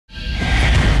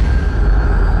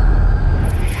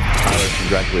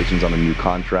congratulations on the new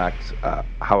contract.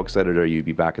 How excited are you to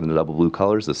be back in the double blue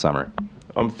colors this summer?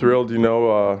 I'm thrilled,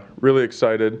 really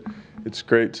excited. It's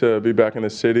great to be back in the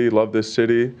city, love this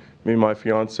city. Me and my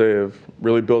fiance have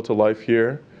really built a life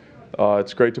here.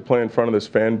 It's great to play in front of this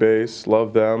fan base,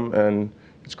 love them, and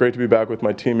it's great to be back with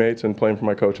my teammates and playing for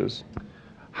my coaches.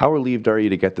 How relieved are you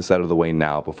to get this out of the way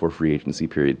now before free agency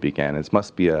period began? It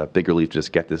must be a big relief to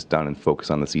just get this done and focus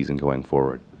on the season going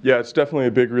forward. Yeah, it's definitely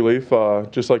a big relief.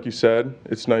 Just like you said,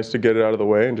 it's nice to get it out of the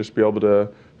way and just be able to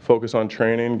focus on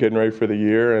training, getting ready for the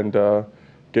year, and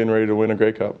getting ready to win a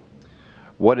Grey Cup.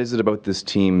 What is it about this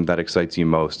team that excites you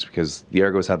most? Because the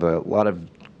Argos have a lot of,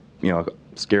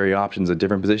 scary options at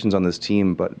different positions on this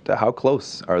team, but how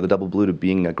close are the Double Blue to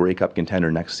being a Grey Cup contender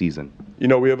next season?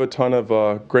 We have a ton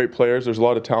of great players. There's a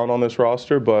lot of talent on this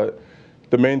roster, but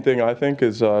the main thing I think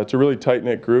is it's a really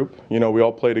tight-knit group. We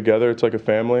all play together. It's like a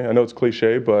family. I know it's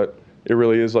cliche, but it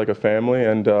really is like a family,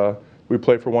 and we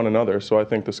play for one another, so I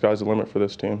think the sky's the limit for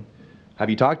this team. Have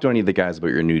you talked to any of the guys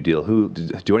about your new deal?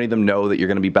 Do any of them know that you're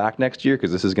going to be back next year?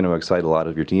 Because this is going to excite a lot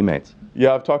of your teammates.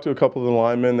 Yeah, I've talked to a couple of the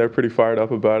linemen. They're pretty fired up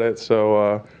about it,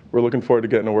 so we're looking forward to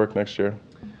getting to work next year.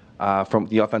 From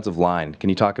the offensive line, can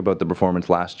you talk about the performance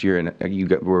last year? And you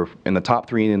were in the top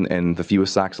 3 and the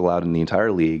fewest sacks allowed in the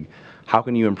entire league. How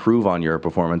can you improve on your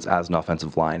performance as an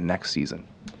offensive line next season?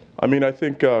 I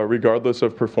think regardless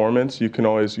of performance, you can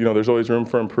always, there's always room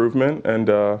for improvement,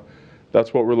 and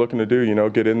that's what we're looking to do.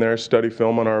 Get in there, study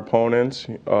film on our opponents,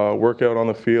 work out on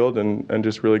the field, and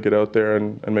just really get out there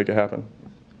and make it happen.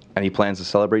 Any plans to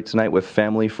celebrate tonight with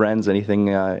family, friends, anything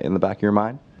in the back of your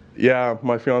mind? Yeah,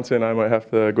 my fiance and I might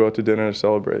have to go out to dinner to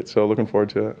celebrate, so looking forward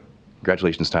to it.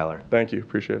 Congratulations, Tyler. Thank you.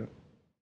 Appreciate it.